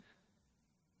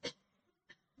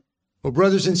Well,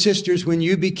 brothers and sisters, when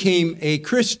you became a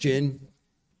Christian,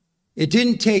 it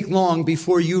didn't take long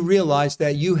before you realized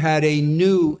that you had a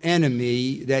new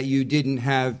enemy that you didn't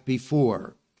have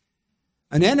before.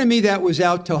 An enemy that was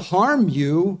out to harm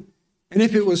you, and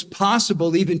if it was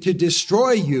possible, even to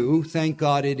destroy you. Thank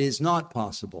God it is not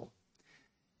possible.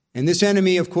 And this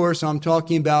enemy, of course, I'm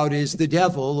talking about is the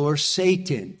devil or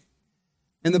Satan.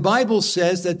 And the Bible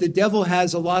says that the devil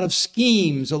has a lot of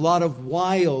schemes, a lot of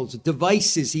wiles,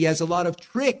 devices. He has a lot of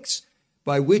tricks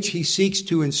by which he seeks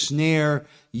to ensnare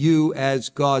you as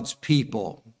God's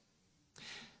people.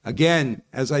 Again,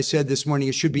 as I said this morning,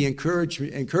 it should be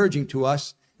encouraging to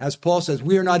us. As Paul says,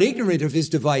 we are not ignorant of his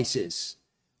devices.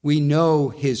 We know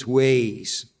his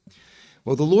ways.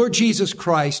 Well, the Lord Jesus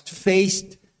Christ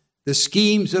faced the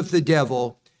schemes of the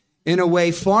devil in a way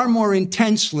far more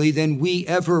intensely than we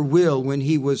ever will when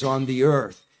he was on the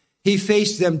earth. He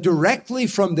faced them directly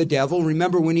from the devil.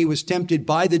 Remember when he was tempted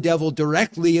by the devil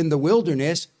directly in the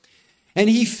wilderness, and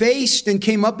he faced and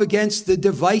came up against the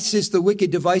devices, the wicked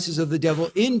devices of the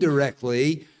devil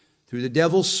indirectly through the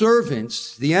devil's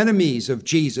servants, the enemies of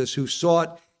Jesus who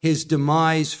sought his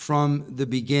demise from the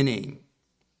beginning.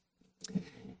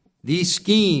 These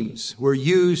schemes were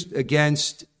used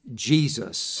against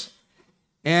Jesus.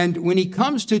 And when he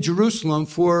comes to Jerusalem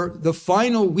for the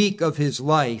final week of his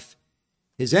life,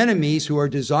 his enemies who are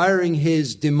desiring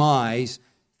his demise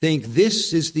think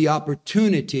this is the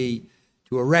opportunity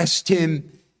to arrest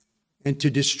him and to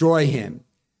destroy him.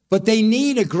 But they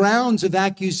need a grounds of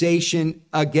accusation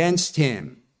against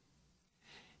him.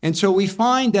 And so we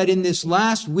find that in this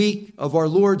last week of our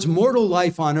Lord's mortal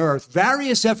life on earth,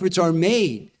 various efforts are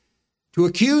made to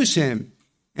accuse him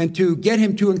and to get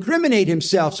him to incriminate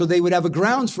himself so they would have a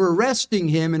grounds for arresting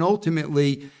him and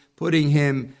ultimately putting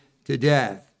him to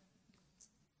death.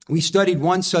 We studied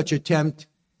one such attempt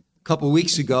a couple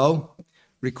weeks ago,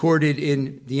 recorded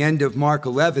in the end of Mark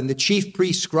 11. The chief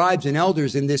priests, scribes, and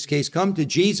elders in this case come to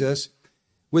Jesus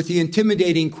with the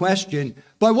intimidating question,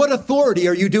 by what authority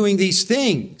are you doing these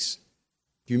things?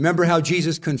 Do you remember how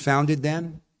Jesus confounded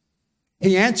them?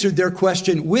 He answered their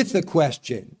question with a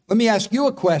question. Let me ask you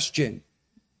a question.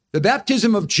 The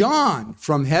baptism of John,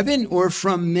 from heaven or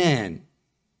from men?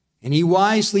 And he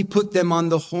wisely put them on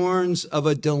the horns of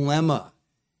a dilemma.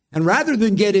 And rather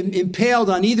than get impaled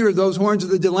on either of those horns of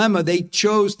the dilemma, they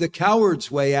chose the coward's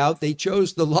way out. They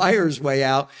chose the liar's way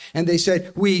out. And they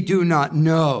said, we do not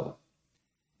know.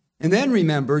 And then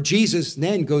remember, Jesus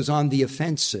then goes on the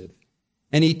offensive.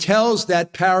 And he tells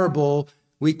that parable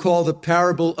we call the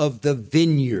parable of the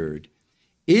vineyard.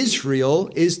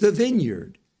 Israel is the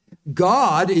vineyard.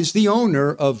 God is the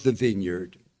owner of the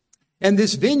vineyard. And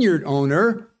this vineyard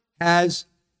owner has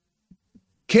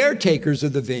caretakers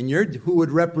of the vineyard who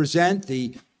would represent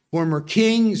the former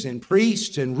kings and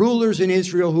priests and rulers in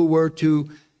Israel who were to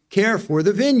care for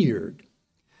the vineyard.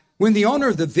 When the owner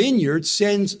of the vineyard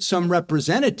sends some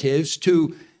representatives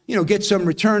to, get some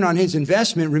return on his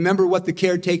investment, remember what the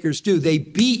caretakers do. They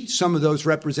beat some of those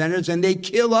representatives and they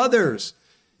kill others.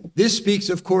 This speaks,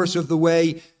 of course, of the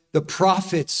way the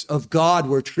prophets of God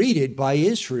were treated by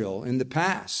Israel in the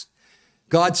past.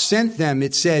 God sent them,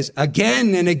 it says,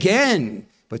 again and again.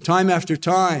 But time after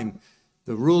time,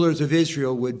 the rulers of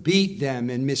Israel would beat them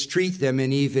and mistreat them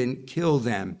and even kill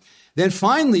them. Then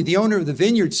finally, the owner of the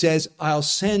vineyard says, I'll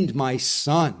send my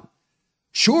son.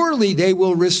 Surely they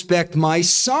will respect my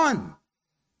son.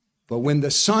 But when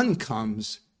the son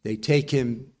comes, they take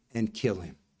him and kill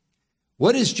him.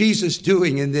 What is Jesus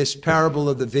doing in this parable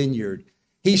of the vineyard?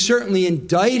 He's certainly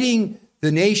indicting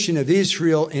the nation of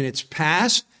Israel in its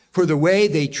past for the way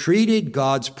they treated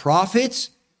God's prophets.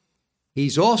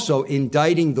 He's also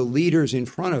indicting the leaders in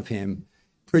front of him,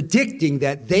 predicting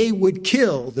that they would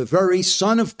kill the very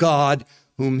Son of God,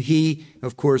 whom he,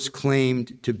 of course,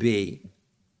 claimed to be.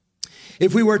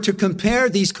 If we were to compare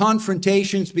these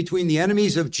confrontations between the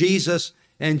enemies of Jesus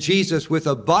and Jesus with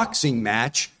a boxing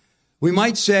match, we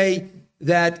might say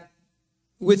that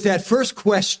with that first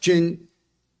question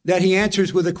that he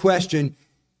answers with a question,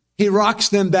 he rocks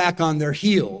them back on their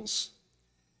heels.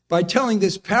 By telling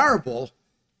this parable,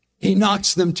 he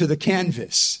knocks them to the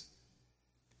canvas.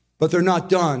 But they're not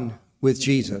done with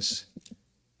Jesus.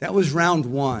 That was round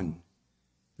one.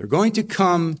 They're going to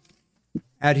come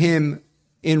at him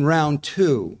in round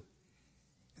two.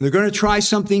 They're going to try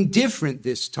something different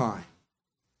this time.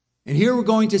 And here we're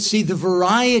going to see the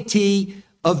variety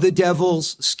of the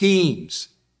devil's schemes.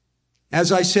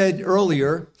 As I said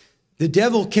earlier, the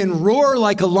devil can roar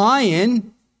like a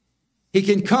lion. He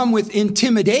can come with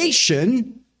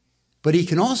intimidation, but he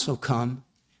can also come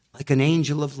like an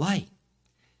angel of light.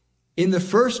 In the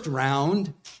first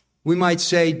round, we might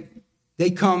say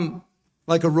they come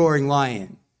like a roaring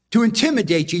lion, to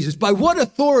intimidate Jesus. By what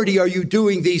authority are you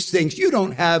doing these things? You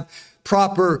don't have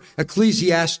proper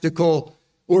ecclesiastical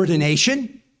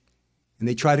ordination. And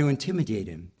they try to intimidate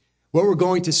him. What we're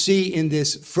going to see in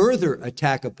this further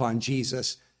attack upon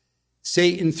Jesus,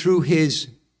 Satan, through his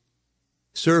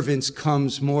servants,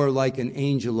 comes more like an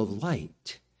angel of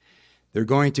light. They're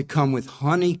going to come with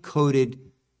honey-coated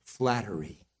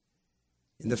flattery.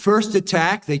 In the first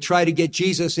attack, they try to get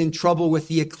Jesus in trouble with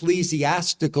the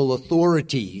ecclesiastical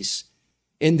authorities.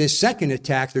 In this second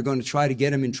attack, they're going to try to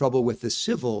get him in trouble with the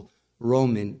civil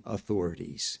Roman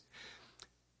authorities.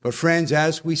 But friends,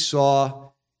 as we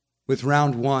saw with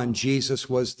round one, Jesus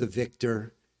was the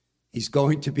victor. He's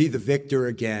going to be the victor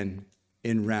again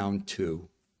in round two.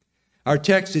 Our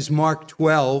text is Mark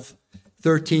 12,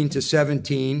 13 to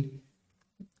 17.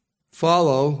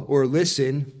 Follow or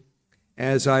listen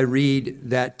as I read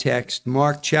that text.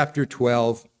 Mark chapter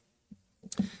 12,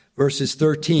 verses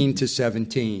 13 to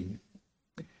 17.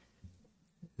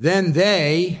 Then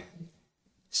they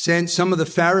sent some of the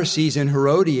Pharisees and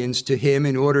Herodians to him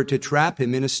in order to trap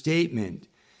him in a statement.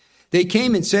 They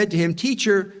came and said to him,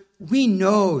 "Teacher, we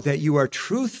know that you are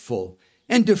truthful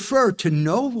and defer to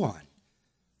no one,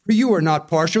 for you are not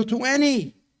partial to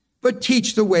any, but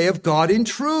teach the way of God in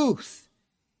truth.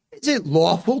 Is it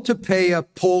lawful to pay a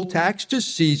poll tax to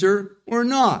Caesar or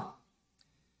not?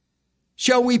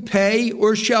 Shall we pay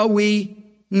or shall we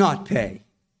not pay?"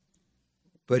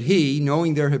 But he,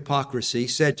 knowing their hypocrisy,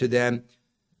 said to them,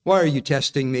 "Why are you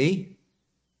testing me?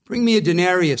 Bring me a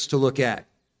denarius to look at."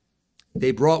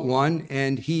 They brought one,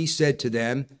 and he said to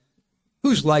them,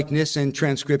 "Whose likeness and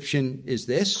transcription is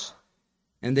this?"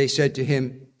 And they said to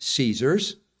him,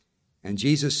 "Caesar's." And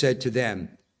Jesus said to them,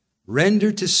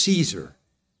 "Render to Caesar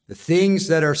the things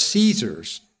that are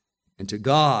Caesar's, and to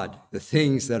God the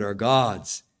things that are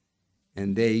God's."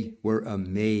 And they were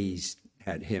amazed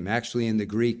at him. Actually, in the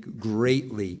Greek,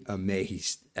 greatly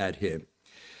amazed at him.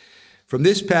 From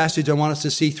this passage, I want us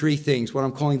to see three things, what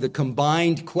I'm calling the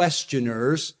combined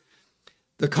questioners,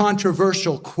 the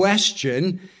controversial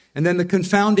question, and then the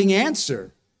confounding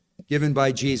answer given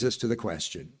by Jesus to the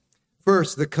question.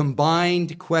 First, the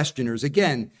combined questioners.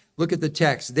 Again, look at the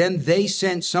text. Then they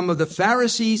sent some of the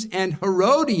Pharisees and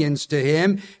Herodians to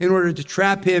him in order to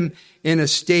trap him in a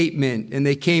statement. And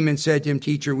they came and said to him,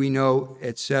 "Teacher, we know,"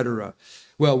 etc.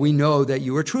 "Well, we know that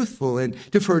you are truthful and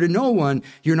defer to no one.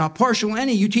 You're not partial to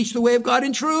any. You teach the way of God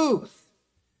in truth."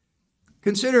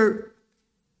 Consider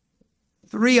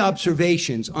three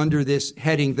observations under this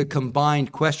heading, the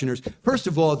combined questioners. First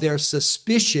of all, their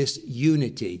suspicious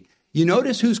unity. You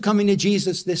notice who's coming to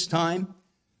Jesus this time?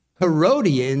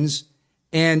 Herodians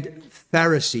and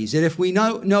Pharisees. And if we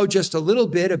know just a little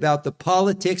bit about the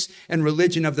politics and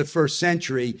religion of the first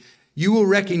century, you will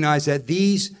recognize that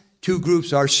these two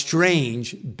groups are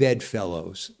strange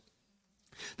bedfellows.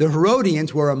 The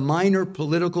Herodians were a minor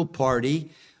political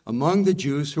party among the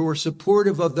Jews who were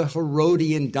supportive of the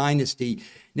Herodian dynasty.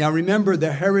 Now remember,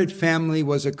 the Herod family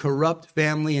was a corrupt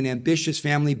family, an ambitious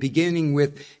family, beginning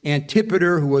with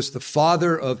Antipater, who was the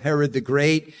father of Herod the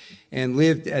Great and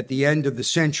lived at the end of the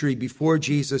century before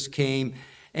Jesus came.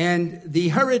 And the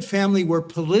Herod family were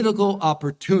political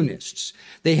opportunists.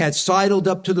 They had sidled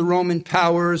up to the Roman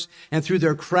powers, and through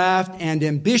their craft and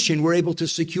ambition were able to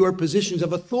secure positions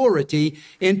of authority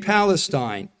in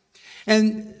Palestine.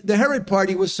 And the Herod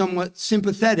party was somewhat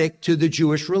sympathetic to the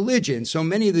Jewish religion. So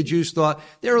many of the Jews thought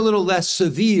they're a little less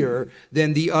severe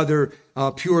than the other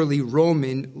purely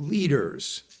Roman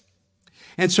leaders.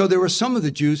 And so there were some of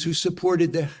the Jews who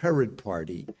supported the Herod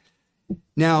party.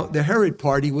 Now, the Herod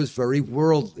party was very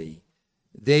worldly.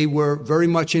 They were very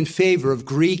much in favor of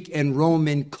Greek and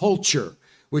Roman culture,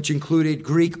 which included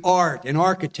Greek art and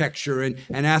architecture and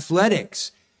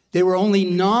athletics. They were only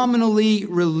nominally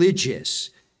religious.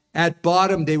 At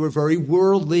bottom, they were very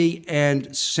worldly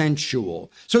and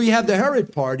sensual. So you have the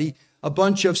Herod party, a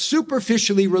bunch of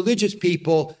superficially religious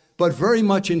people, but very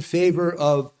much in favor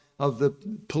of the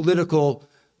political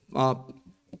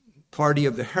party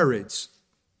of the Herods.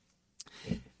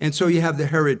 And so you have the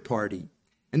Herod party.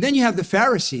 And then you have the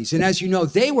Pharisees. And as you know,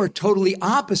 they were totally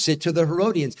opposite to the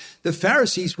Herodians. The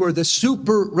Pharisees were the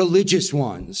super religious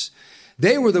ones.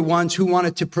 They were the ones who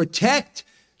wanted to protect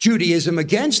Judaism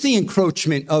against the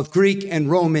encroachment of Greek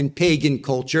and Roman pagan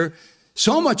culture,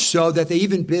 so much so that they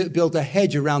even built a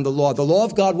hedge around the law. The law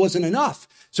of God wasn't enough.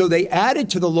 So they added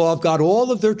to the law of God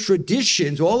all of their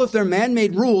traditions, all of their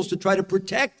man-made rules to try to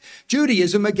protect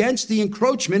Judaism against the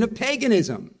encroachment of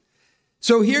paganism.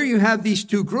 So here you have these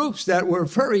two groups that were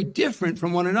very different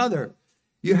from one another.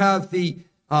 You have the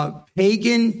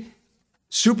pagan,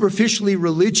 superficially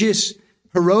religious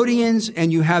Herodians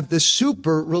and you have the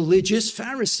super religious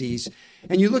Pharisees.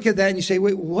 And you look at that and you say,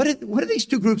 wait, what do these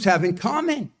two groups have in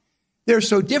common? They're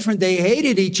so different. They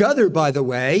hated each other, by the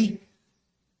way.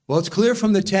 Well, it's clear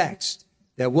from the text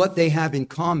that what they have in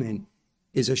common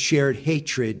is a shared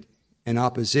hatred and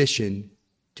opposition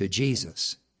to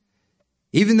Jesus.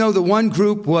 Even though the one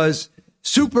group was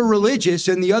super religious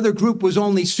and the other group was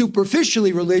only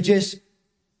superficially religious,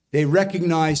 they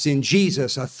recognized in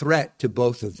Jesus a threat to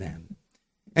both of them.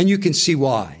 And you can see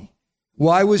why.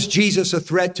 Why was Jesus a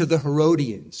threat to the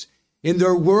Herodians? In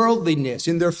their worldliness,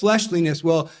 in their fleshliness?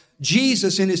 Well,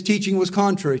 Jesus in his teaching was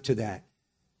contrary to that.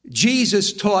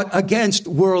 Jesus taught against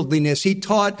worldliness. He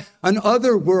taught an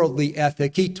otherworldly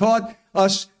ethic. He taught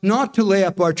us not to lay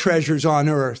up our treasures on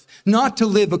earth, not to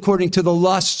live according to the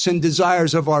lusts and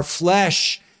desires of our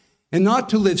flesh, and not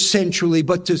to live sensually,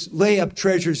 but to lay up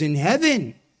treasures in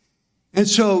heaven. And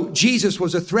so Jesus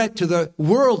was a threat to the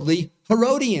worldly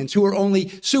Herodians who were only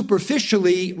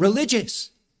superficially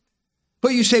religious.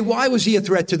 But you say, why was he a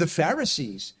threat to the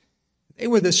Pharisees? They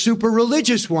were the super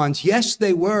religious ones. Yes,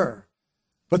 they were.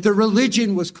 But their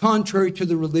religion was contrary to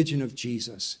the religion of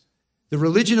Jesus. The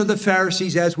religion of the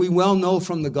Pharisees, as we well know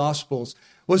from the Gospels,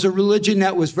 was a religion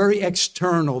that was very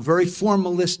external, very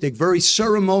formalistic, very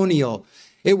ceremonial.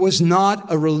 It was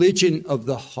not a religion of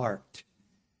the heart.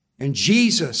 And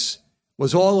Jesus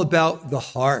was all about the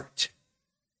heart.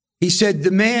 He said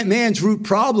the man's root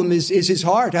problem is his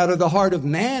heart. Out of the heart of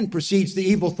man proceeds the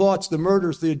evil thoughts, the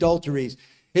murders, the adulteries.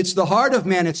 It's the heart of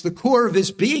man. It's the core of his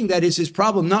being that is his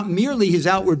problem, not merely his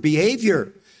outward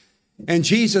behavior. And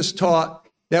Jesus taught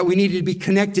that we needed to be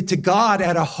connected to God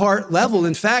at a heart level.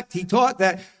 In fact, he taught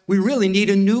that we really need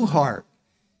a new heart.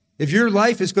 If your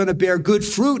life is going to bear good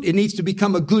fruit, it needs to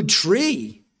become a good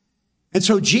tree. And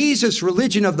so Jesus'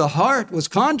 religion of the heart was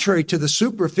contrary to the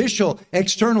superficial,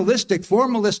 externalistic,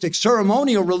 formalistic,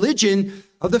 ceremonial religion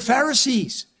of the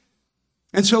Pharisees.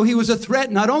 And so he was a threat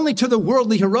not only to the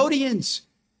worldly Herodians,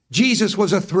 Jesus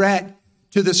was a threat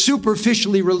to the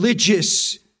superficially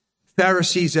religious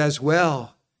Pharisees as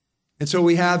well. And so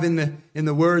we have in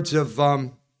the words of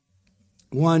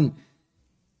one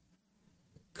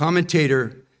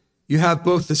commentator, you have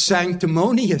both the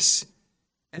sanctimonious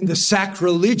and the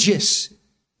sacrilegious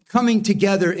coming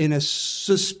together in a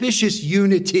suspicious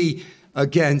unity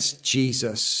against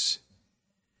Jesus.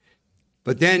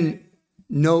 But then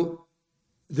note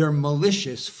their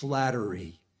malicious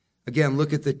flattery. Again,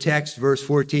 look at the text, verse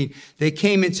 14. They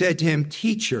came and said to him,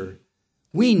 "Teacher,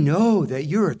 we know that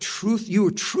you are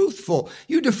truthful.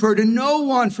 You defer to no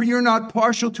one, for you're not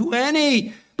partial to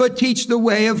any, but teach the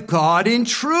way of God in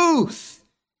truth."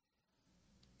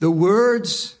 The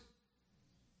words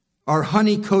are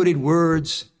honey-coated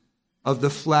words of the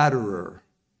flatterer.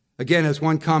 Again, as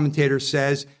one commentator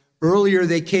says, earlier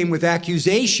they came with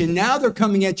accusation. Now they're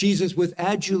coming at Jesus with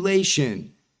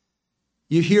adulation.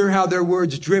 You hear how their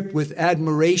words drip with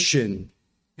admiration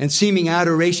and seeming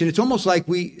adoration. It's almost like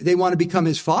they want to become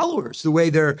his followers, the way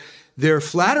they're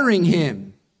flattering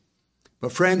him.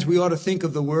 But friends, we ought to think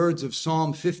of the words of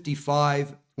Psalm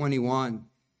 55:21,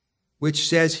 which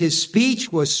says, "His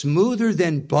speech was smoother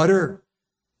than butter,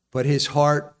 but his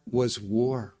heart was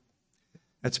war."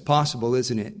 That's possible,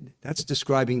 isn't it? That's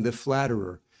describing the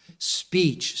flatterer.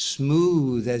 Speech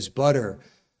smooth as butter,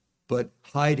 but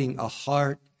hiding a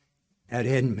heart at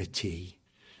enmity.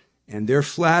 And their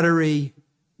flattery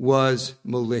was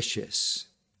malicious.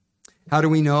 How do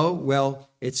we know? Well,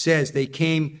 it says they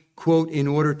came, quote, in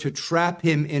order to trap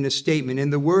him in a statement.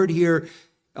 And the word here,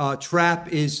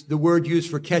 trap, is the word used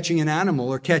for catching an animal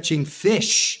or catching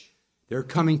fish. They're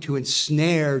coming to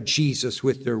ensnare Jesus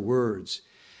with their words.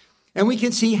 And we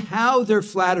can see how their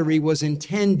flattery was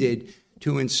intended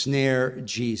to ensnare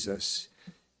Jesus.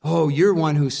 Oh, you're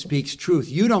one who speaks truth.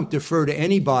 You don't defer to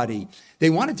anybody. They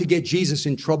wanted to get Jesus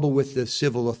in trouble with the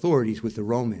civil authorities, with the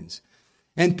Romans.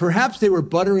 And perhaps they were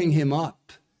buttering him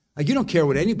up. Like, you don't care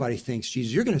what anybody thinks,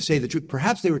 Jesus. You're going to say the truth.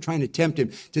 Perhaps they were trying to tempt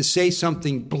him to say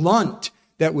something blunt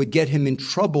that would get him in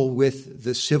trouble with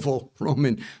the civil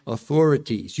Roman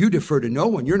authorities. You defer to no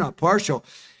one. You're not partial.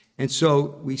 And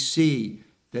so we see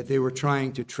that they were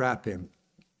trying to trap him.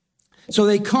 So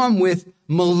they come with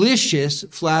malicious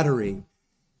flattery.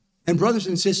 And brothers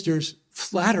and sisters,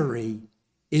 flattery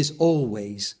is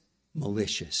always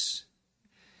malicious.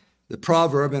 The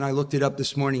proverb, and I looked it up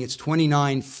this morning, it's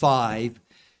 29:5,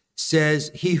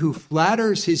 says, "He who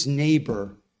flatters his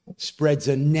neighbor spreads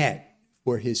a net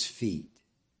for his feet."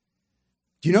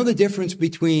 Do you know the difference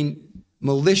between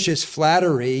malicious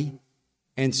flattery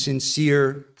and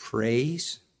sincere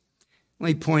praise? Let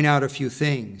me point out a few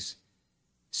things.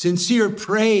 Sincere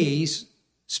praise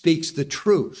speaks the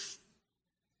truth.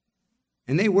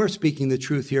 And they were speaking the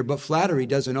truth here, but flattery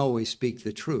doesn't always speak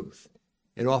the truth.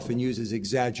 It often uses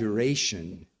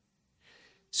exaggeration.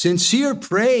 Sincere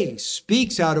praise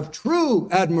speaks out of true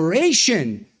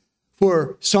admiration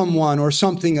for someone or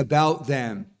something about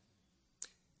them,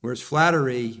 whereas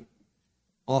flattery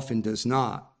often does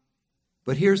not.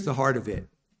 But here's the heart of it.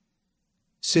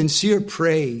 Sincere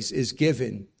praise is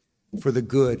given for the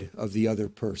good of the other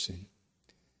person.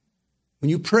 When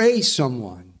you praise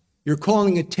someone, you're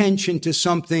calling attention to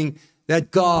something that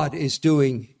God is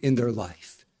doing in their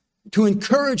life, to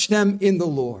encourage them in the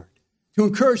Lord, to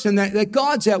encourage them that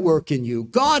God's at work in you.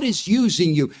 God is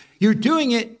using you. You're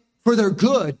doing it for their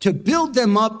good, to build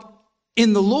them up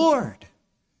in the Lord.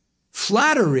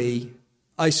 Flattery,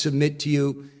 I submit to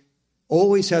you,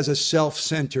 always has a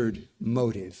self-centered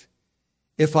motive.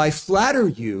 If I flatter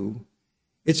you,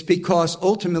 it's because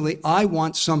ultimately I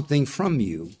want something from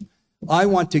you. I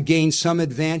want to gain some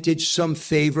advantage, some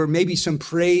favor, maybe some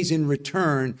praise in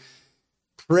return.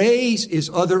 Praise is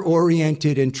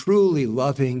other-oriented and truly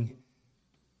loving.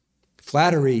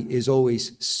 Flattery is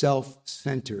always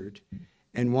self-centered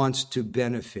and wants to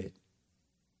benefit.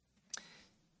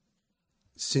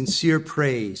 Sincere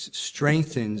praise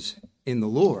strengthens in the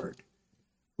Lord.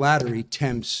 Flattery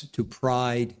tempts to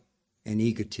pride and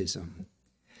egotism.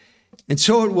 And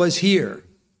so it was here.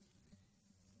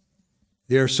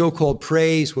 Their so-called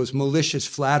praise was malicious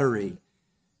flattery.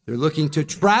 They're looking to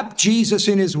trap Jesus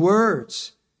in his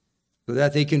words so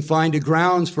that they can find a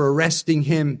grounds for arresting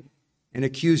him and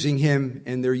accusing him,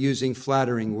 and they're using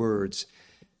flattering words.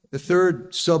 The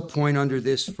third subpoint under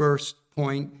this first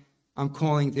point, I'm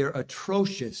calling their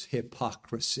atrocious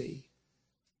hypocrisy.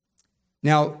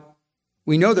 Now,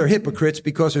 we know they're hypocrites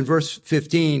because in verse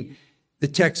 15, the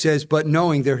text says, but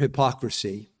knowing their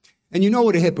hypocrisy. And you know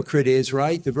what a hypocrite is,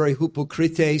 right? The very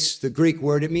hypokrites, the Greek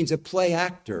word, it means a play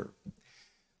actor.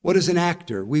 What is an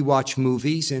actor? We watch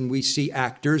movies and we see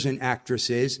actors and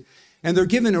actresses, and they're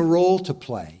given a role to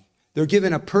play. They're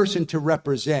given a person to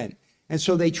represent. And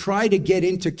so they try to get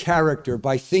into character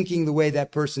by thinking the way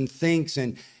that person thinks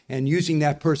and using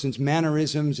that person's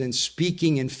mannerisms and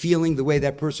speaking and feeling the way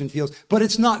that person feels. But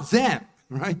it's not them,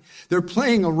 right? They're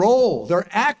playing a role. They're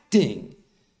acting.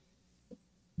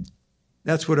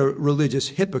 That's what a religious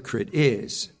hypocrite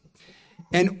is.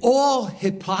 And all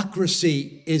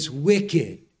hypocrisy is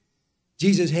wicked.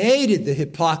 Jesus hated the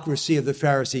hypocrisy of the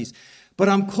Pharisees. But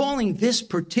I'm calling this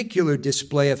particular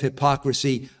display of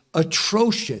hypocrisy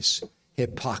atrocious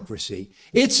hypocrisy.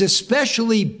 It's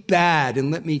especially bad, and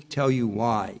let me tell you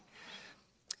why.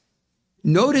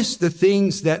 Notice the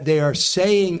things that they are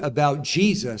saying about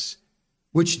Jesus,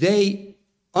 which they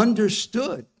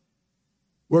understood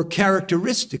were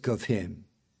characteristic of him.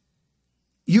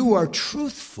 You are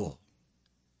truthful.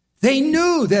 They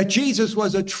knew that Jesus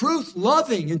was a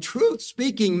truth-loving and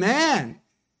truth-speaking man,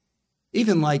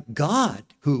 even like God,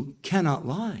 who cannot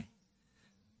lie.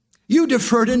 You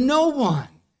defer to no one.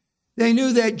 They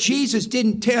knew that Jesus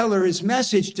didn't tailor his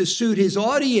message to suit his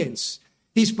audience.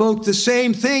 He spoke the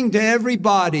same thing to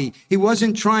everybody. He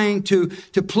wasn't trying to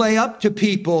play up to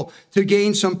people to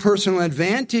gain some personal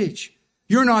advantage.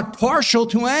 You're not partial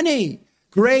to any,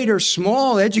 great or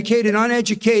small, educated,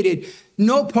 uneducated,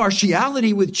 no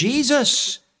partiality with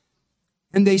Jesus.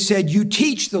 And they said, you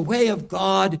teach the way of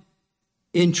God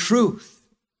in truth.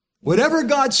 Whatever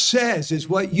God says is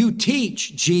what you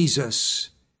teach, Jesus.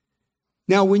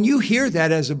 Now, when you hear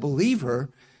that as a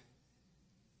believer,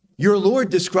 your Lord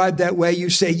described that way, you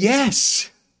say, yes,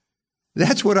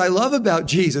 that's what I love about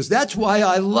Jesus. That's why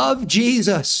I love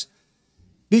Jesus,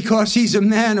 because he's a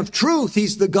man of truth.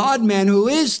 He's the God-man who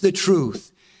is the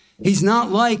truth. He's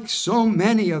not like so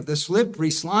many of the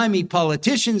slippery, slimy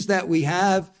politicians that we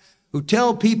have who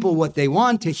tell people what they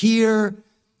want to hear.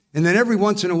 And then every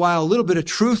once in a while, a little bit of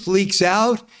truth leaks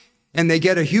out and they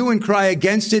get a hue and cry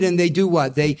against it. And they do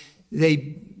what? They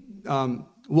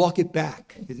walk it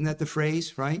back. Isn't that the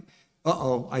phrase, right?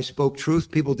 Uh-oh, I spoke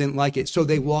truth. People didn't like it. So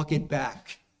they walk it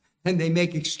back and they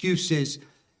make excuses.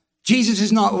 Jesus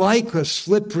is not like a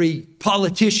slippery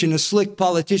politician, a slick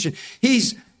politician. He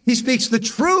speaks the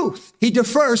truth. He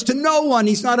defers to no one.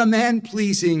 He's not a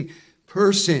man-pleasing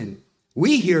person.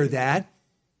 We hear that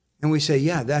and we say,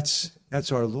 yeah, that's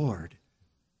our Lord.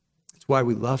 That's why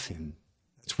we love him.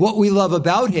 That's what we love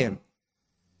about him.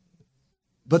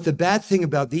 But the bad thing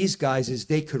about these guys is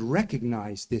they could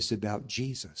recognize this about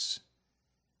Jesus.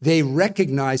 They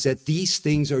recognize that these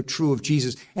things are true of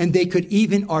Jesus, and they could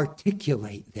even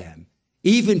articulate them,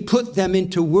 even put them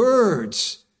into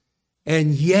words.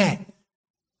 And yet,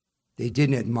 they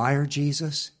didn't admire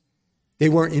Jesus. They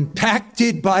weren't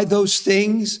impacted by those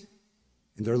things.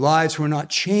 And their lives were not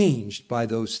changed by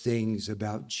those things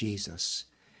about Jesus.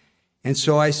 And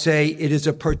so I say it is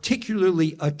a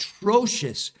particularly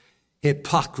atrocious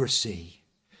hypocrisy.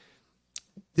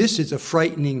 This is a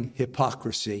frightening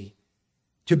hypocrisy.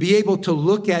 To be able to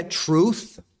look at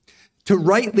truth, to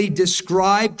rightly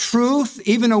describe truth,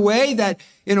 even in a way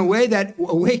that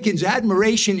awakens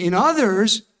admiration in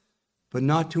others, but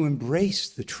not to embrace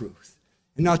the truth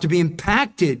and not to be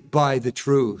impacted by the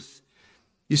truth.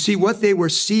 You see, what they were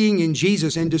seeing in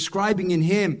Jesus and describing in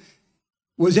him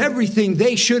was everything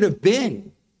they should have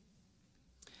been,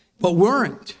 but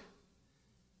weren't.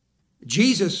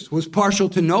 Jesus was partial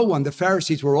to no one. The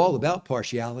Pharisees were all about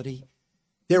partiality.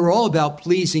 They were all about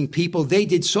pleasing people. They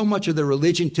did so much of their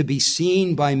religion to be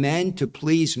seen by men, to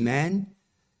please men.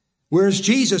 Whereas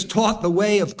Jesus taught the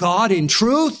way of God in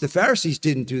truth, the Pharisees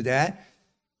didn't do that.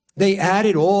 They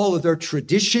added all of their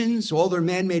traditions, all their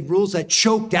man-made rules that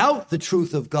choked out the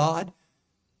truth of God.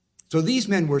 So these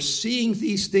men were seeing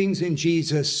these things in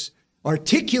Jesus,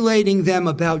 articulating them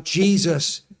about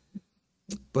Jesus,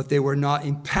 but they were not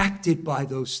impacted by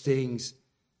those things.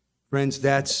 Friends,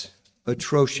 that's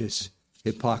atrocious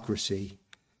hypocrisy.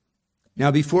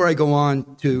 Now, before I go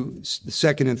on to the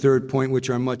second and third point, which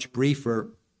are much briefer,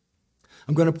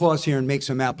 I'm going to pause here and make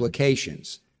some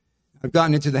applications. I've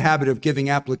gotten into the habit of giving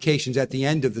applications at the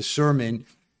end of the sermon.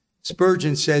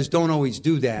 Spurgeon says, don't always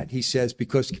do that, he says,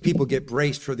 because people get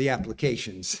braced for the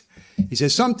applications. He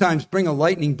says, sometimes bring a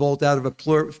lightning bolt out of a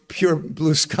pure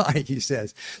blue sky, he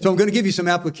says. So I'm going to give you some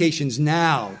applications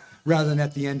now rather than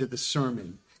at the end of the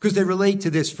sermon, because they relate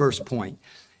to this first point.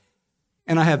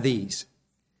 And I have these.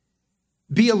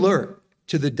 Be alert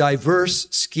to the diverse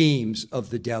schemes of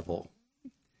the devil.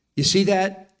 You see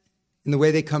that in the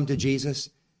way they come to Jesus?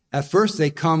 At first, they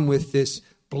come with this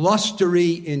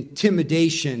blustery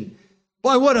intimidation.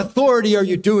 By what authority are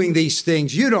you doing these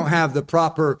things? You don't have the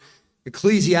proper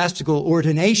ecclesiastical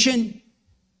ordination.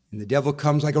 And the devil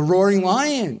comes like a roaring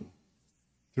lion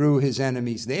through his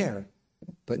enemies there.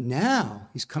 But now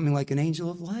he's coming like an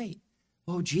angel of light.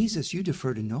 Oh, Jesus, you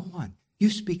defer to no one. You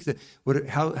speak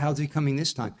how's he coming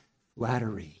this time?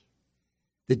 Flattery.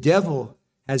 The devil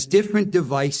has different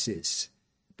devices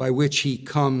by which he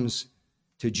comes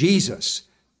to Jesus.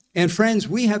 And friends,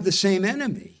 we have the same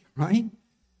enemy, right?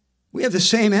 We have the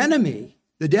same enemy,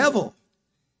 the devil.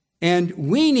 And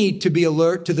we need to be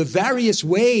alert to the various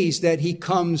ways that he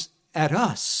comes at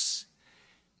us.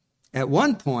 At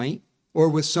one point, or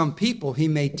with some people, he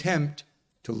may tempt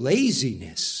to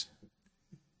laziness.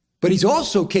 But he's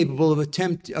also capable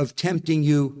of tempting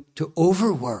you to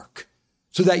overwork,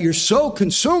 so that you're so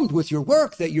consumed with your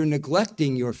work that you're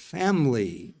neglecting your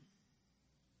family.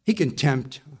 He can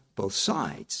tempt both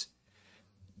sides.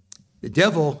 The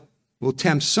devil will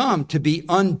tempt some to be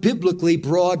unbiblically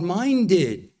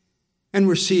broad-minded. And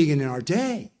we're seeing it in our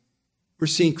day. We're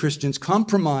seeing Christians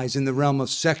compromise in the realm of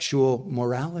sexual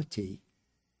morality.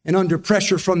 And under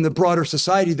pressure from the broader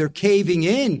society, they're caving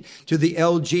in to the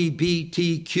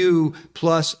LGBTQ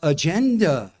plus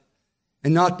agenda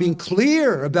and not being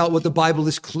clear about what the Bible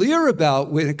is clear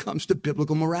about when it comes to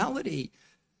biblical morality.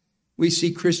 We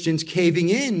see Christians caving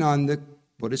in on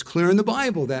what is clear in the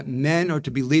Bible, that men are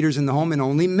to be leaders in the home and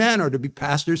only men are to be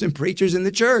pastors and preachers in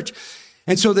the church.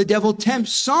 And so the devil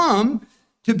tempts some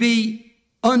to be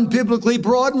unbiblically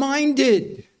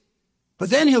broad-minded. But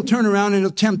then he'll turn around and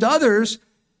he'll tempt others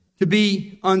to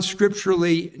be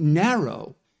unscripturally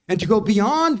narrow and to go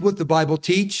beyond what the Bible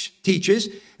teaches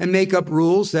and make up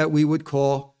rules that we would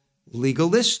call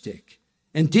legalistic,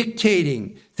 and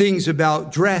dictating things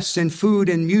about dress and food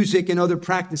and music and other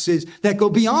practices that go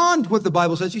beyond what the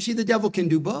Bible says. You see, the devil can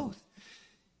do both.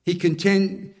 He can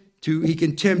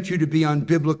tempt you to be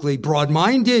unbiblically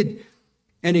broad-minded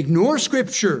and ignore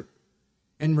Scripture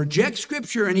and reject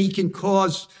Scripture, and he can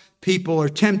cause people or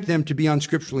tempt them to be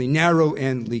unscripturally narrow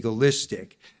and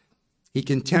legalistic. He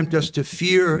can tempt us to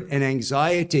fear and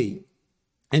anxiety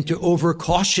and to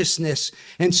overcautiousness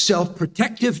and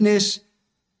self-protectiveness.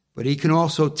 But he can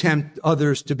also tempt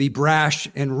others to be brash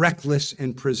and reckless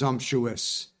and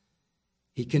presumptuous.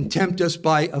 He can tempt us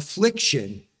by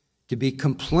affliction to be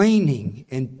complaining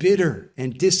and bitter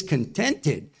and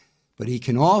discontented. But he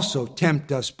can also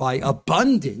tempt us by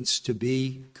abundance to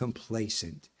be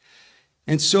complacent.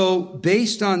 And so,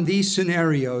 based on these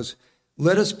scenarios,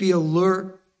 let us be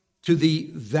alert to the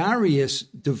various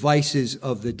devices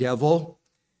of the devil,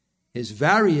 his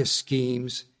various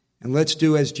schemes. And let's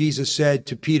do as Jesus said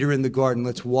to Peter in the garden.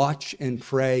 Let's watch and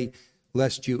pray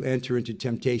lest you enter into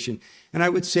temptation. And I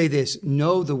would say this,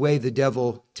 know the way the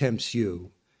devil tempts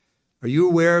you. Are you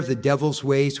aware of the devil's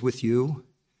ways with you?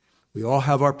 We all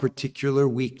have our particular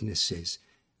weaknesses.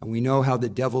 And we know how the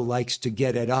devil likes to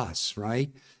get at us,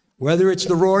 right? Whether it's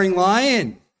the roaring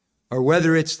lion or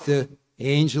whether it's the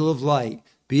angel of light,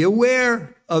 be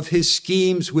aware of his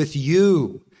schemes with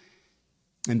you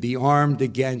and be armed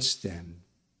against them.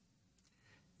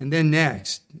 And then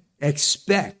next,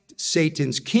 expect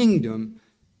Satan's kingdom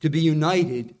to be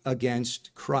united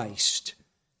against Christ.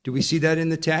 Do we see that in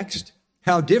the text?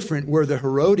 How different were the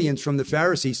Herodians from the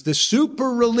Pharisees, the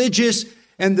super religious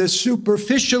and the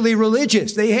superficially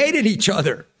religious. They hated each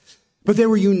other, but they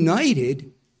were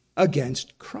united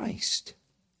against Christ.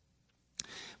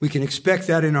 We can expect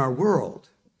that in our world,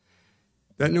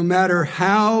 that no matter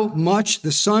how much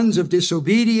the sons of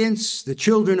disobedience, the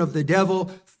children of the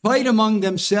devil, fight among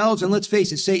themselves, and let's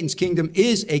face it, Satan's kingdom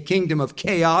is a kingdom of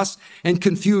chaos and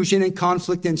confusion and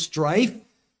conflict and strife,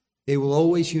 they will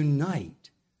always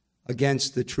unite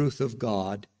against the truth of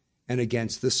God and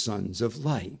against the sons of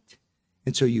light.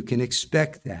 And so you can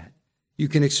expect that. You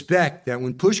can expect that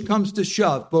when push comes to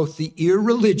shove, both the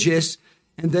irreligious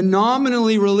and the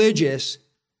nominally religious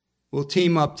will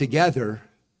team up together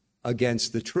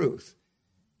against the truth.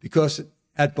 Because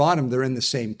at bottom, they're in the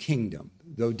same kingdom.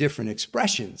 Though different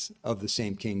expressions of the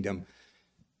same kingdom,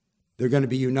 they're going to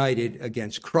be united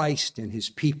against Christ and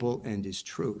his people and his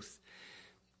truth.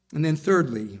 And then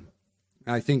thirdly,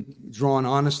 I think drawn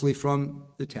honestly from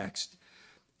the text,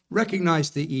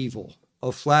 recognize the evil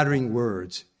of flattering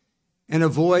words and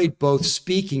avoid both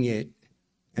speaking it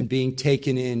and being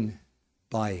taken in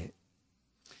by it.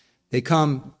 They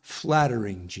come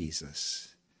flattering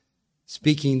Jesus,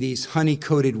 speaking these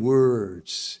honey-coated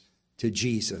words to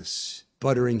Jesus,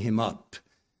 buttering him up.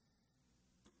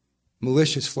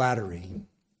 Malicious flattery.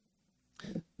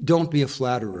 Don't be a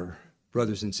flatterer,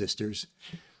 brothers and sisters.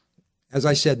 As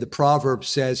I said, the proverb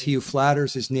says, he who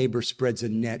flatters his neighbor spreads a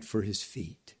net for his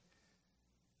feet.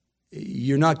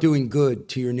 You're not doing good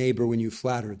to your neighbor when you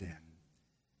flatter them.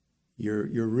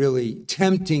 You're really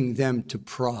tempting them to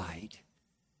pride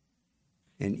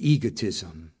and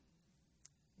egotism.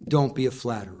 Don't be a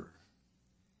flatterer.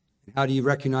 How do you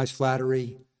recognize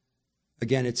flattery?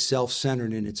 Again, it's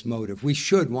self-centered in its motive. We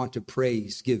should want to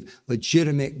praise, give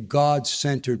legitimate,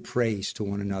 God-centered praise to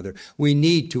one another. We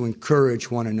need to encourage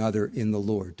one another in the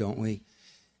Lord, don't we?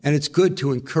 And it's good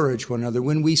to encourage one another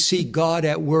when we see God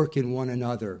at work in one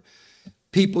another.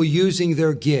 People using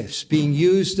their gifts, being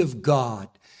used of God.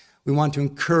 We want to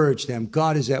encourage them.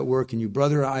 God is at work in you.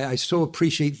 Brother, I so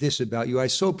appreciate this about you. I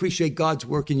so appreciate God's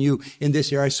work in you in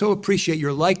this area. I so appreciate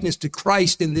your likeness to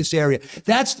Christ in this area.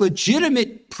 That's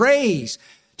legitimate praise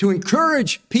to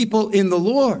encourage people in the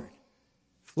Lord.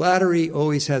 Flattery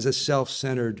always has a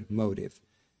self-centered motive.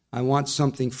 I want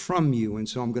something from you, and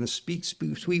so I'm going to speak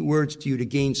sweet words to you to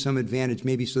gain some advantage,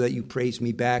 maybe so that you praise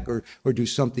me back or do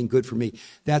something good for me.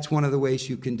 That's one of the ways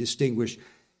you can distinguish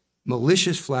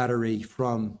malicious flattery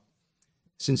from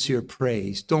sincere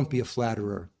praise. Don't be a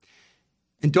flatterer.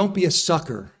 And don't be a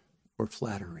sucker for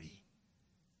flattery.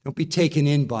 Don't be taken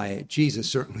in by it. Jesus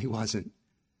certainly wasn't.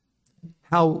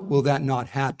 How will that not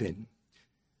happen?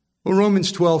 Well,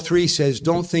 Romans 12:3 says,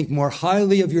 don't think more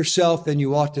highly of yourself than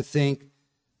you ought to think,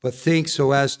 but think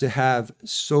so as to have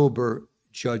sober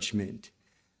judgment.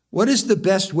 What is the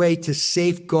best way to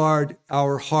safeguard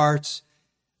our hearts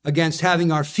against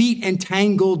having our feet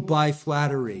entangled by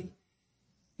flattery?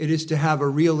 It is to have a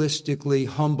realistically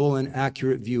humble and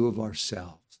accurate view of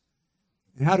ourselves.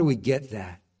 And how do we get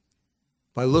that?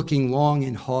 By looking long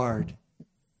and hard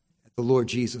at the Lord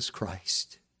Jesus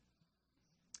Christ.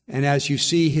 And as you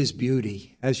see his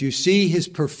beauty, as you see his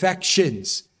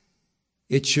perfections,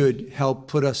 it should help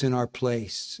put us in our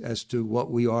place as to what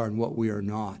we are and what we are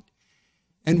not.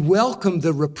 And welcome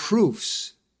the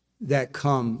reproofs that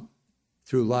come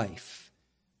through life,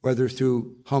 whether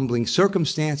through humbling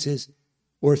circumstances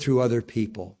or through other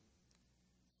people.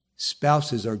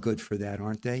 Spouses are good for that,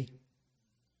 aren't they?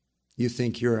 You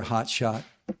think you're a hot shot,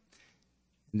 and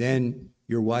then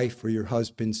your wife or your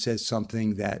husband says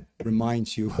something that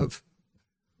reminds you of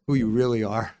who you really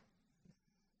are.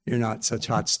 You're not such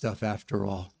hot stuff after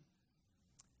all.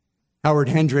 Howard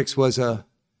Hendricks was a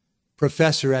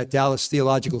professor at Dallas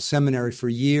Theological Seminary for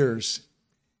years.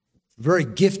 A very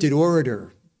gifted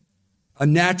orator, a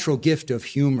natural gift of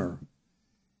humor.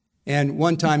 And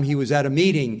one time he was at a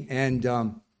meeting,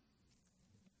 and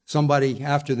somebody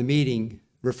after the meeting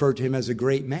referred to him as a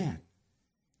great man.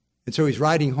 And so he's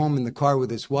riding home in the car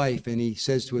with his wife, and he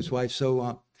says to his wife, so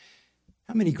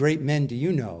how many great men do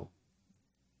you know?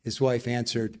 His wife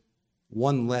answered,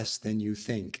 one less than you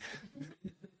think.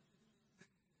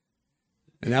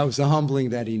 And that was the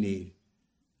humbling that he needed.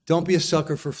 Don't be a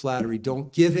sucker for flattery.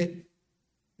 Don't give it,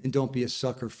 and don't be a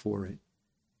sucker for it.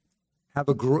 have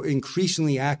an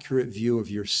increasingly accurate view of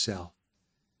yourself,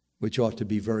 which ought to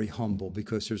be very humble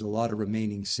because there's a lot of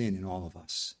remaining sin in all of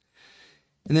us.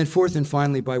 And then fourth and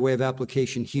finally, by way of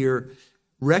application here,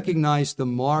 recognize the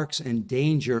marks and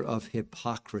danger of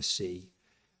hypocrisy.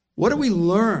 What do we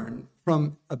learn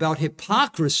about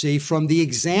hypocrisy from the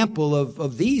example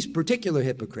of these particular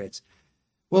hypocrites?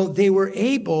 Well, they were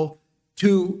able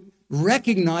to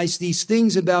recognize these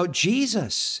things about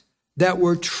Jesus that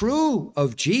were true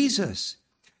of Jesus.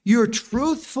 You're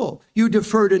truthful. You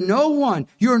defer to no one.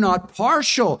 You're not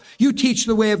partial. You teach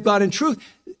the way of God in truth.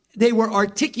 They were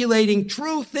articulating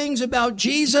true things about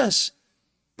Jesus,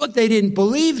 but they didn't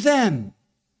believe them.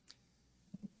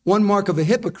 One mark of a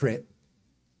hypocrite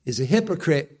is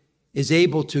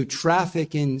able to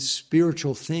traffic in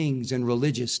spiritual things and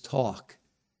religious talk.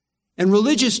 And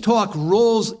religious talk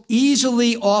rolls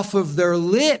easily off of their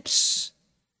lips,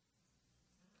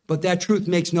 but that truth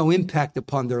makes no impact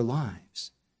upon their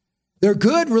lives. They're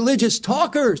good religious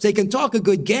talkers. They can talk a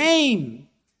good game.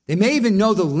 They may even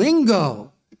know the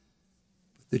lingo.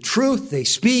 The truth they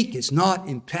speak is not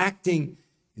impacting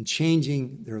and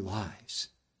changing their lives.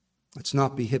 Let's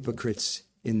not be hypocrites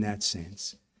in that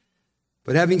sense.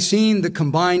 But having seen the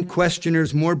combined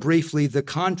questioners, more briefly, the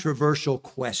controversial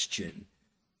question.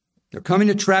 They're coming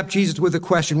to trap Jesus with a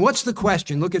question. What's the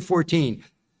question? Look at 14.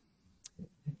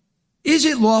 Is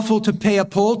it lawful to pay a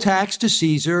poll tax to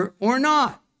Caesar or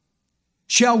not?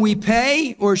 Shall we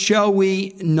pay or shall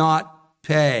we not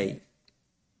pay?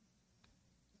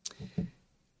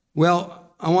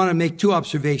 Well, I want to make two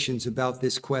observations about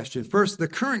this question. First, the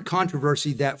current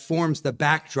controversy that forms the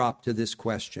backdrop to this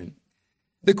question.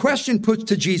 The question put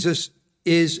to Jesus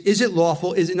is it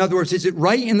lawful? In other words, is it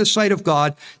right in the sight of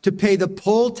God to pay the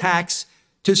poll tax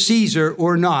to Caesar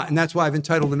or not? And that's why I've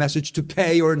entitled the message, To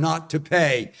Pay or Not to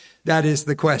Pay. That is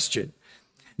the question.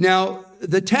 Now,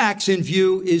 the tax in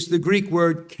view is the Greek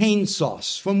word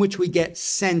kainos, from which we get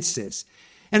census.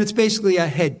 And it's basically a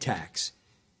head tax.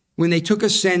 When they took a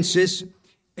census,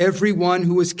 everyone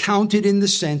who was counted in the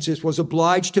census was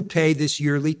obliged to pay this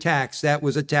yearly tax. That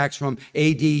was a tax from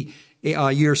AD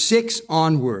year 6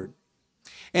 onward.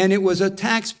 And it was a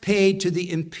tax paid to the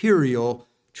imperial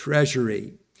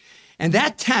treasury. And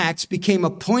that tax became a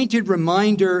pointed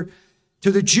reminder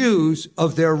to the Jews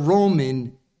of their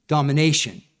Roman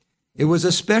domination. It was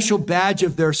a special badge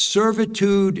of their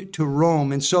servitude to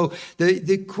Rome. And so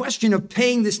the question of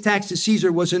paying this tax to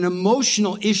Caesar was an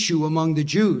emotional issue among the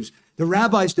Jews. The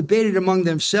rabbis debated among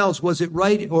themselves, was it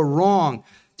right or wrong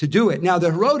to do it? Now,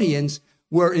 the Herodians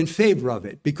were in favor of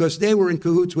it because they were in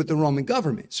cahoots with the Roman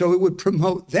government. So it would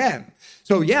promote them.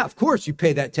 So yeah, of course you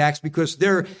pay that tax because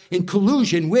they're in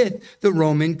collusion with the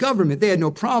Roman government. They had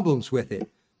no problems with it.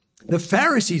 The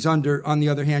Pharisees, on the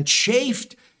other hand,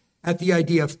 chafed at the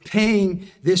idea of paying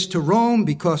this to Rome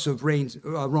because of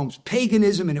Rome's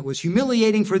paganism, and it was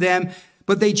humiliating for them,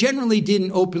 but they generally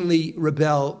didn't openly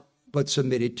rebel but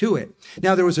submitted to it.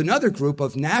 Now, there was another group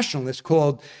of nationalists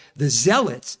called the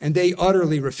Zealots, and they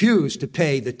utterly refused to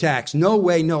pay the tax. No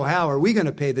way, no how are we going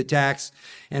to pay the tax?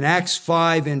 And Acts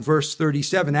 5 and verse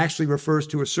 37 actually refers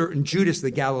to a certain Judas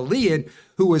the Galilean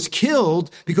who was killed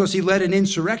because he led an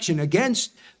insurrection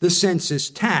against the census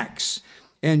tax.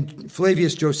 And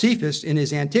Flavius Josephus, in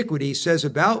his Antiquities, says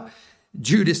about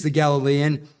Judas the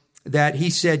Galilean that he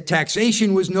said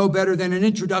taxation was no better than an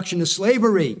introduction to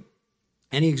slavery.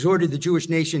 And he exhorted the Jewish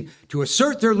nation to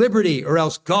assert their liberty, or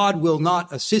else God will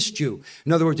not assist you.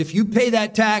 In other words, if you pay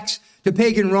that tax to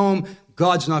pagan Rome,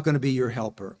 God's not going to be your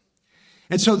helper.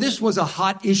 And so this was a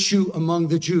hot issue among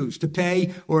the Jews, to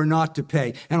pay or not to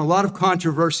pay. And a lot of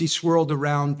controversy swirled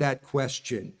around that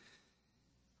question.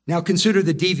 Now consider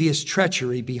the devious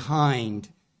treachery behind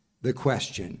the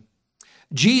question.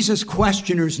 Jesus'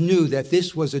 questioners knew that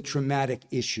this was a traumatic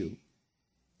issue.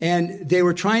 And they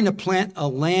were trying to plant a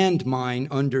landmine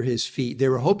under his feet. They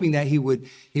were hoping that he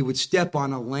would step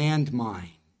on a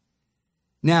landmine.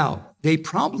 Now, they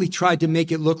probably tried to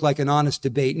make it look like an honest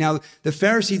debate. Now, the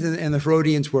Pharisees and the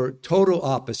Herodians were total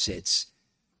opposites.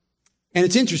 And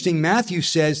it's interesting, Matthew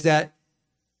says that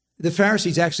the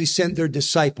Pharisees actually sent their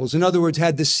disciples. In other words,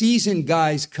 had the seasoned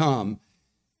guys come,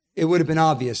 it would have been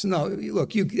obvious. No,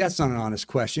 look, that's not an honest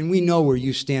question. We know where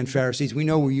you stand, Pharisees. We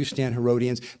know where you stand,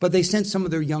 Herodians. But they sent some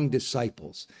of their young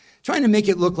disciples, trying to make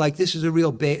it look like this is a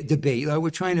real debate. We're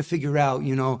trying to figure out,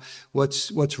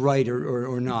 what's right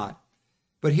or not.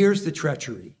 But here's the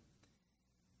treachery.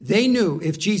 They knew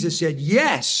if Jesus said,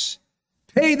 yes,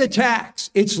 pay the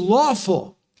tax, it's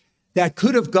lawful, that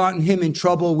could have gotten him in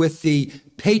trouble with the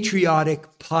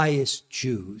patriotic, pious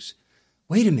Jews.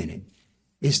 Wait a minute.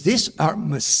 Is this our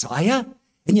Messiah?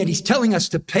 And yet he's telling us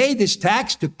to pay this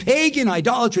tax to pagan,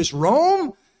 idolatrous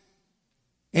Rome.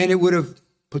 And it would have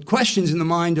put questions in the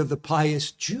mind of the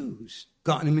pious Jews,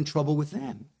 gotten him in trouble with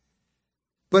them.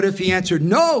 But if he answered,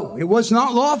 no, it was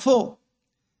not lawful,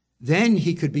 then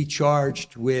he could be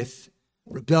charged with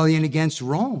rebellion against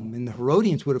Rome. And the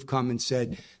Herodians would have come and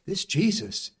said, this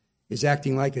Jesus is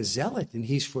acting like a zealot, and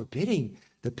he's forbidding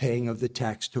the paying of the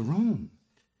tax to Rome.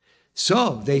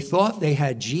 So they thought they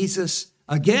had Jesus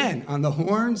again on the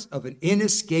horns of an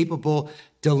inescapable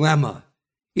dilemma.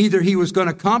 Either he was going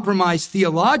to compromise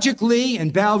theologically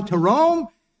and bow to Rome,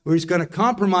 or he's going to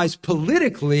compromise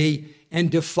politically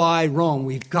and defy Rome.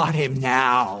 We've got him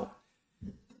now.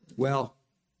 Well,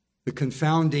 the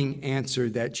confounding answer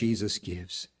that Jesus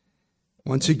gives.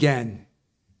 Once again,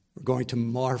 we're going to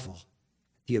marvel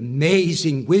at the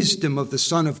amazing wisdom of the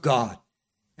Son of God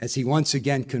as he once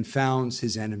again confounds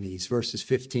his enemies. Verses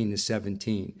 15 to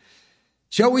 17.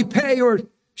 Shall we pay or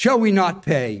shall we not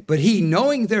pay? But he,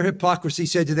 knowing their hypocrisy,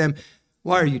 said to them,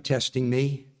 why are you testing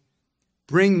me?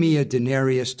 Bring me a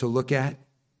denarius to look at.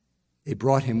 They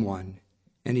brought him one.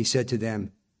 And he said to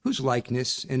them, whose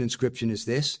likeness and inscription is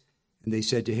this? And they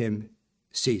said to him,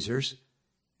 Caesar's.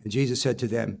 And Jesus said to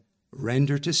them,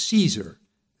 render to Caesar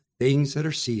things that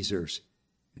are Caesar's,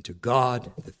 and to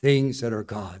God the things that are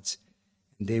God's.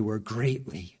 And they were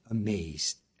greatly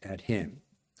amazed at him.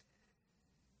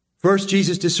 First,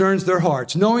 Jesus discerns their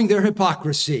hearts, knowing their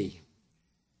hypocrisy.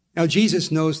 Now,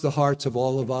 Jesus knows the hearts of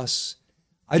all of us.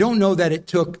 I don't know that it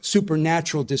took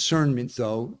supernatural discernment,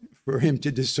 though, for him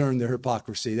to discern their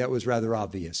hypocrisy. That was rather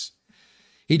obvious.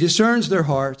 He discerns their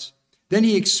hearts. Then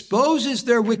he exposes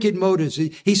their wicked motives.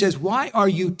 He says, why are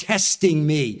you testing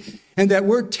me? And that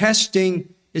word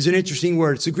testing is an interesting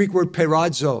word. It's the Greek word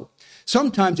peirazo.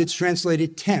 Sometimes it's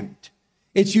translated tempt.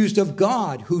 It's used of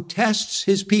God who tests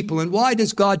his people. And why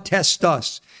does God test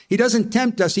us? He doesn't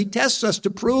tempt us. He tests us to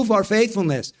prove our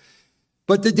faithfulness.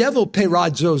 But the devil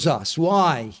peirazos us.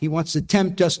 Why? He wants to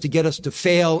tempt us to get us to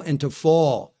fail and to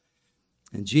fall.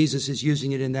 And Jesus is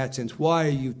using it in that sense. Why are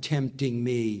you tempting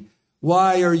me?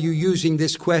 Why are you using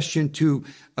this question to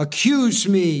accuse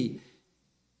me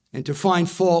and to find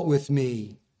fault with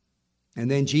me? And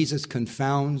then Jesus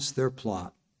confounds their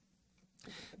plot.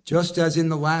 Just as in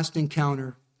the last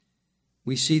encounter,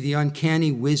 we see the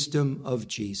uncanny wisdom of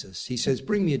Jesus. He says,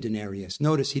 bring me a denarius.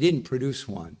 Notice he didn't produce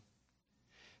one,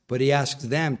 but he asked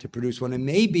them to produce one. And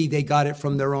maybe they got it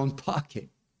from their own pocket.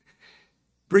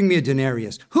 Bring me a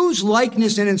denarius. Whose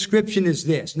likeness and inscription is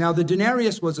this? Now, the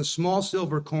denarius was a small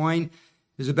silver coin. It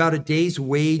was about a day's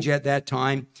wage at that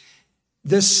time.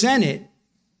 The Senate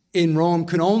in Rome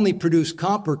could only produce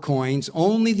copper coins.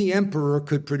 Only the emperor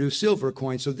could produce silver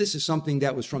coins. So this is something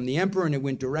that was from the emperor, and it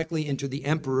went directly into the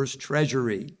emperor's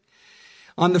treasury.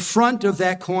 On the front of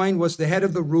that coin was the head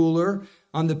of the ruler.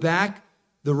 On the back,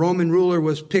 the Roman ruler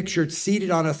was pictured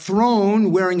seated on a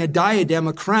throne, wearing a diadem,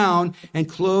 a crown, and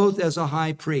clothed as a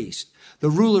high priest. The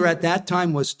ruler at that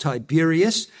time was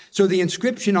Tiberius. So the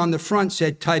inscription on the front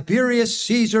said, Tiberius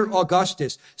Caesar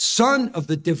Augustus, son of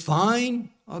the divine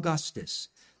Augustus.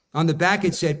 On the back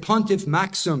it said, Pontiff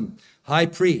Maxim, high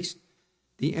priest.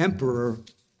 The emperor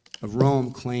of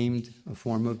Rome claimed a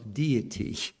form of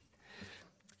deity.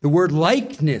 The word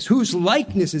likeness, whose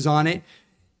likeness is on it,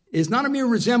 is not a mere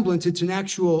resemblance, it's an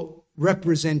actual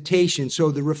representation.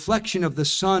 So the reflection of the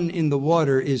sun in the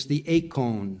water is the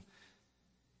icon.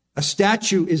 A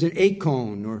statue is an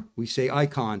icon, or we say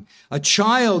icon. A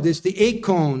child is the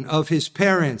icon of his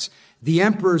parents. The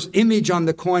emperor's image on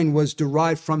the coin was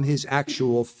derived from his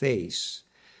actual face.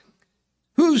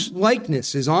 Whose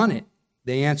likeness is on it?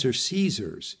 They answer,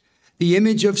 Caesar's. The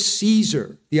image of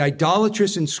Caesar, the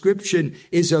idolatrous inscription,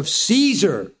 is of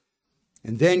Caesar.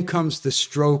 And then comes the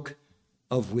stroke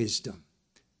of wisdom.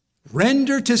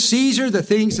 Render to Caesar the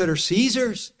things that are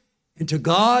Caesar's, and to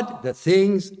God the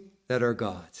things that are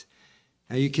God's.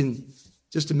 Now you can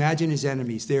just imagine his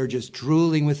enemies. They're just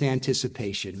drooling with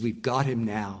anticipation. We've got him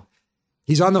now.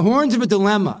 He's on the horns of a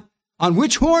dilemma. On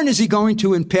which horn is he going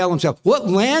to impale himself? What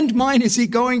landmine is he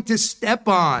going to step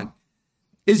on?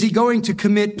 Is he going to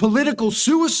commit political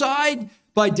suicide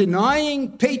by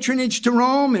denying patronage to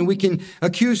Rome, and we can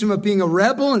accuse him of being a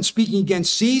rebel and speaking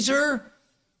against Caesar?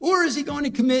 Or is he going to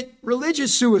commit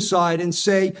religious suicide and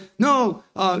say, no,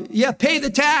 pay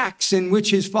the tax, in which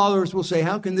his followers will say,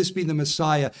 how can this be the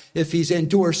Messiah if he's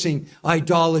endorsing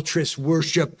idolatrous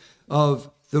worship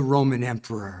of the Roman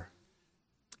emperor?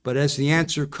 But as the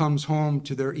answer comes home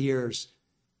to their ears,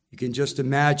 you can just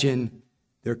imagine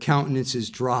their countenances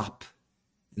drop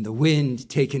and the wind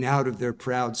taken out of their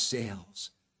proud sails.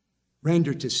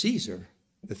 Render to Caesar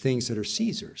the things that are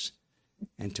Caesar's,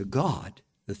 and to God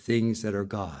the the things that are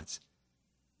God's.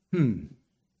 Did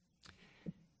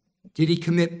he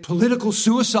commit political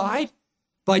suicide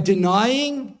by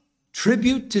denying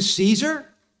tribute to Caesar?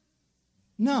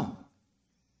 No.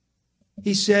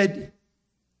 He said,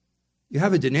 you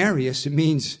have a denarius, it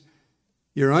means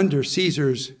you're under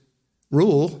Caesar's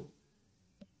rule.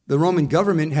 The Roman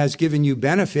government has given you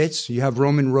benefits. You have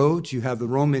Roman roads, you have the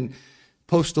Roman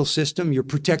postal system, you're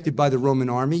protected by the Roman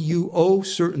army. You owe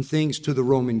certain things to the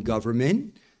Roman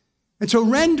government. And so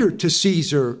render to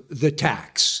Caesar the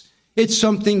tax. It's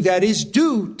something that is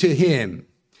due to him.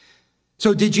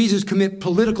 So did Jesus commit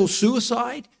political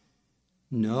suicide?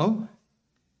 No.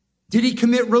 Did he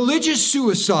commit religious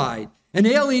suicide and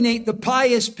alienate the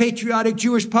pious, patriotic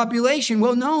Jewish population?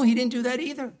 Well, no, he didn't do that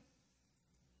either.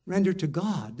 Render to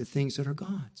God the things that are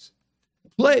God's.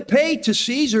 Pay to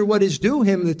Caesar what is due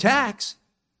him, the tax.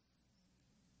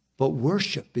 But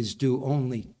worship is due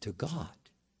only to God.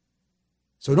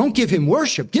 So don't give him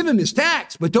worship. Give him his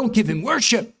tax, but don't give him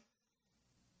worship.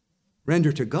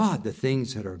 Render to God the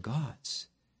things that are God's.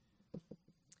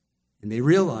 And they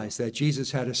realized that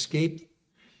Jesus had escaped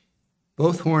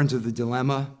both horns of the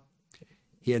dilemma.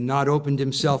 He had not opened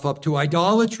himself up to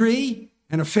idolatry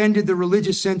and offended the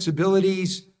religious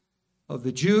sensibilities of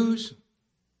the Jews,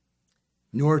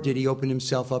 nor did he open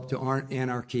himself up to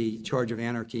anarchy, charge of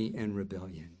anarchy and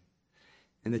rebellion.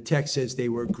 And the text says they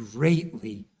were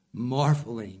greatly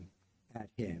marveling at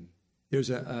him. There's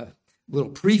a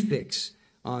little prefix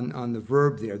on the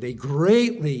verb there. They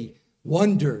greatly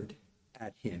wondered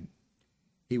at him.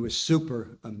 He was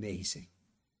super amazing.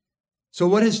 So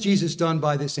what has Jesus done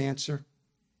by this answer?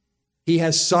 He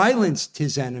has silenced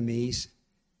his enemies,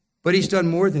 but he's done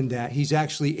more than that. He's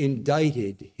actually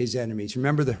indicted his enemies.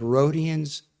 Remember the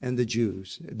Herodians and the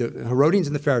Jews. The Herodians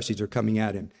and the Pharisees are coming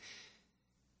at him.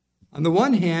 On the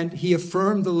one hand, he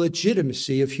affirmed the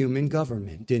legitimacy of human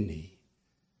government, didn't he?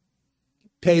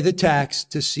 Pay the tax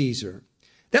to Caesar.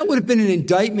 That would have been an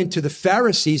indictment to the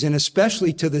Pharisees and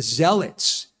especially to the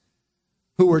zealots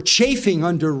who were chafing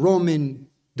under Roman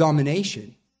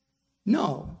domination.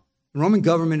 No, the Roman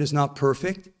government is not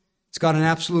perfect. It's got an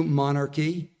absolute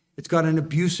monarchy. It's got an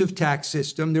abusive tax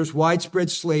system. There's widespread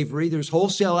slavery. There's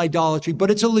wholesale idolatry, but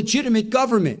it's a legitimate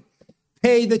government.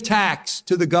 Pay the tax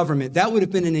to the government. That would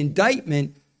have been an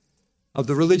indictment of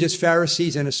the religious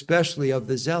Pharisees and especially of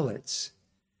the zealots.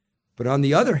 But on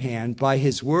the other hand, by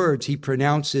his words, he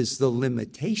pronounces the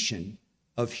limitation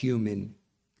of human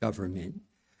government.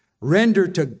 Render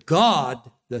to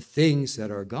God the things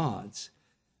that are God's.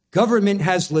 Government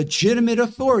has legitimate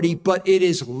authority, but it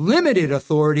is limited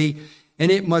authority,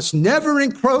 and it must never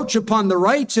encroach upon the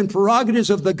rights and prerogatives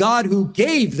of the God who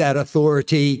gave that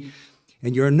authority.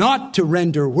 And you're not to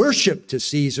render worship to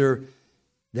Caesar.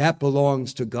 That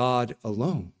belongs to God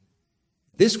alone.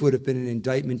 This would have been an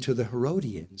indictment to the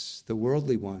Herodians, the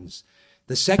worldly ones,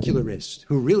 the secularists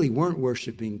who really weren't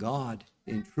worshiping God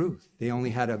in truth. They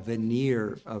only had a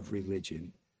veneer of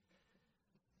religion.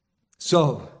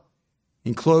 So,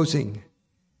 in closing,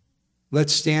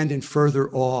 let's stand in further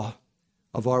awe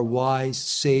of our wise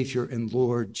Savior and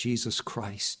Lord Jesus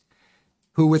Christ,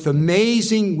 who with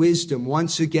amazing wisdom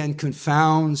once again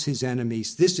confounds his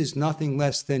enemies. This is nothing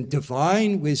less than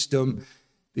divine wisdom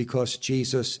because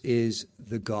Jesus is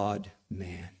the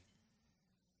God-man.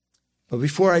 But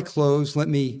before I close, let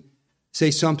me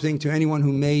say something to anyone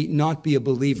who may not be a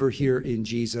believer here in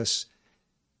Jesus.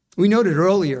 We noted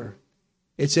earlier,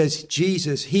 it says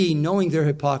Jesus, he, knowing their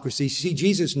hypocrisy. See,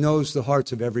 Jesus knows the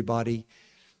hearts of everybody.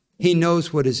 He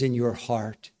knows what is in your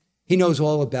heart. He knows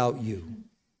all about you.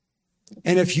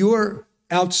 And if you're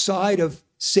outside of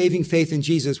saving faith in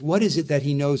Jesus, what is it that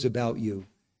he knows about you?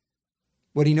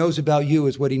 What he knows about you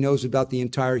is what he knows about the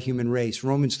entire human race.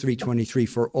 Romans 3:23,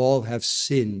 for all have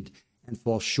sinned and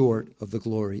fall short of the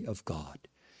glory of God.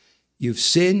 You've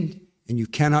sinned and you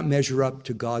cannot measure up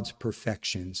to God's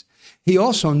perfections. He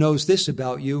also knows this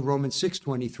about you, Romans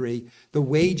 6:23, the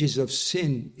wages of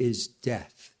sin is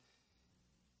death.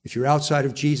 If you're outside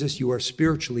of Jesus, you are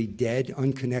spiritually dead,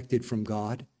 unconnected from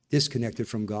God, disconnected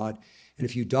from God. And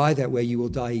if you die that way, you will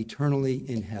die eternally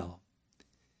in hell.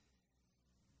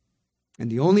 And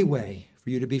the only way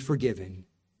for you to be forgiven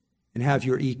and have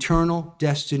your eternal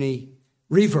destiny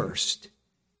reversed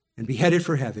and be headed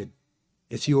for heaven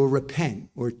is you will repent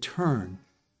or turn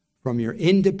from your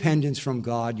independence from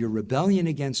God, your rebellion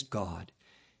against God,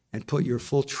 and put your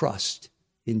full trust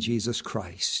in Jesus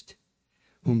Christ,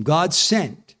 whom God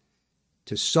sent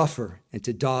to suffer and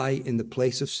to die in the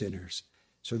place of sinners,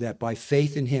 so that by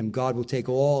faith in him, God will take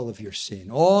all of your sin,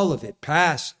 all of it,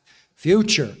 past,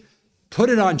 future, put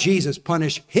it on Jesus,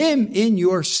 punish him in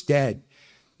your stead,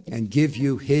 and give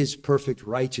you his perfect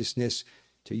righteousness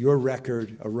to your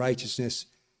record, a righteousness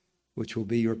which will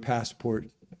be your passport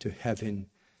to heaven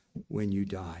when you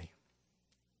die.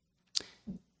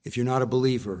 If you're not a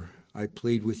believer, I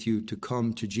plead with you to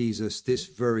come to Jesus this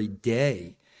very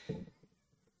day.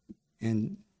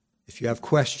 And if you have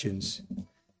questions,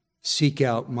 seek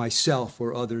out myself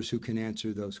or others who can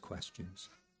answer those questions.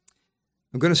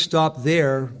 I'm going to stop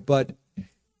there, but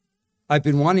I've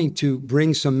been wanting to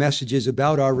bring some messages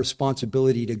about our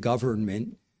responsibility to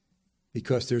government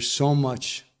because there's so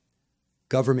much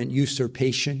government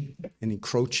usurpation and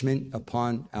encroachment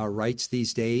upon our rights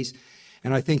these days.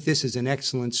 And I think this is an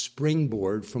excellent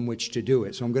springboard from which to do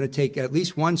it. So I'm going to take at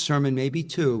least one sermon, maybe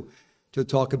two, to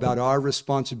talk about our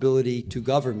responsibility to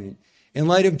government in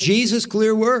light of Jesus'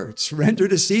 clear words. Render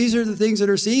to Caesar the things that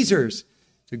are Caesar's,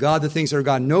 to God the things that are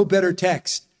God. No better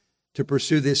text to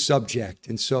pursue this subject.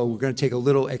 And so we're going to take a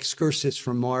little excursus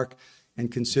from Mark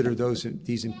and consider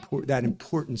that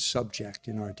important subject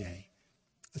in our day.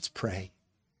 Let's pray.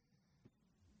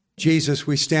 Jesus,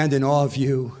 we stand in awe of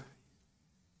you.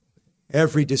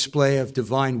 Every display of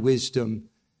divine wisdom.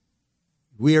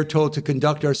 We are told to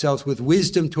conduct ourselves with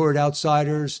wisdom toward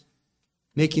outsiders,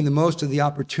 making the most of the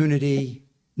opportunity,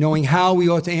 knowing how we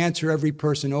ought to answer every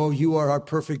person. Oh, you are our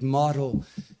perfect model.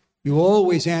 You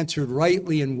always answered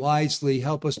rightly and wisely.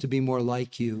 Help us to be more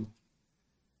like you.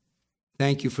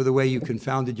 Thank you for the way you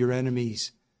confounded your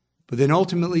enemies, but then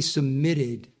ultimately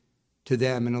submitted to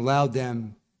them and allowed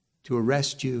them to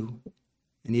arrest you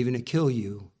and even to kill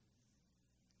you,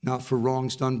 not for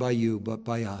wrongs done by you, but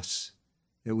by us,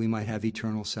 that we might have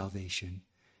eternal salvation.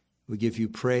 We give you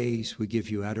praise. We give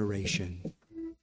you adoration.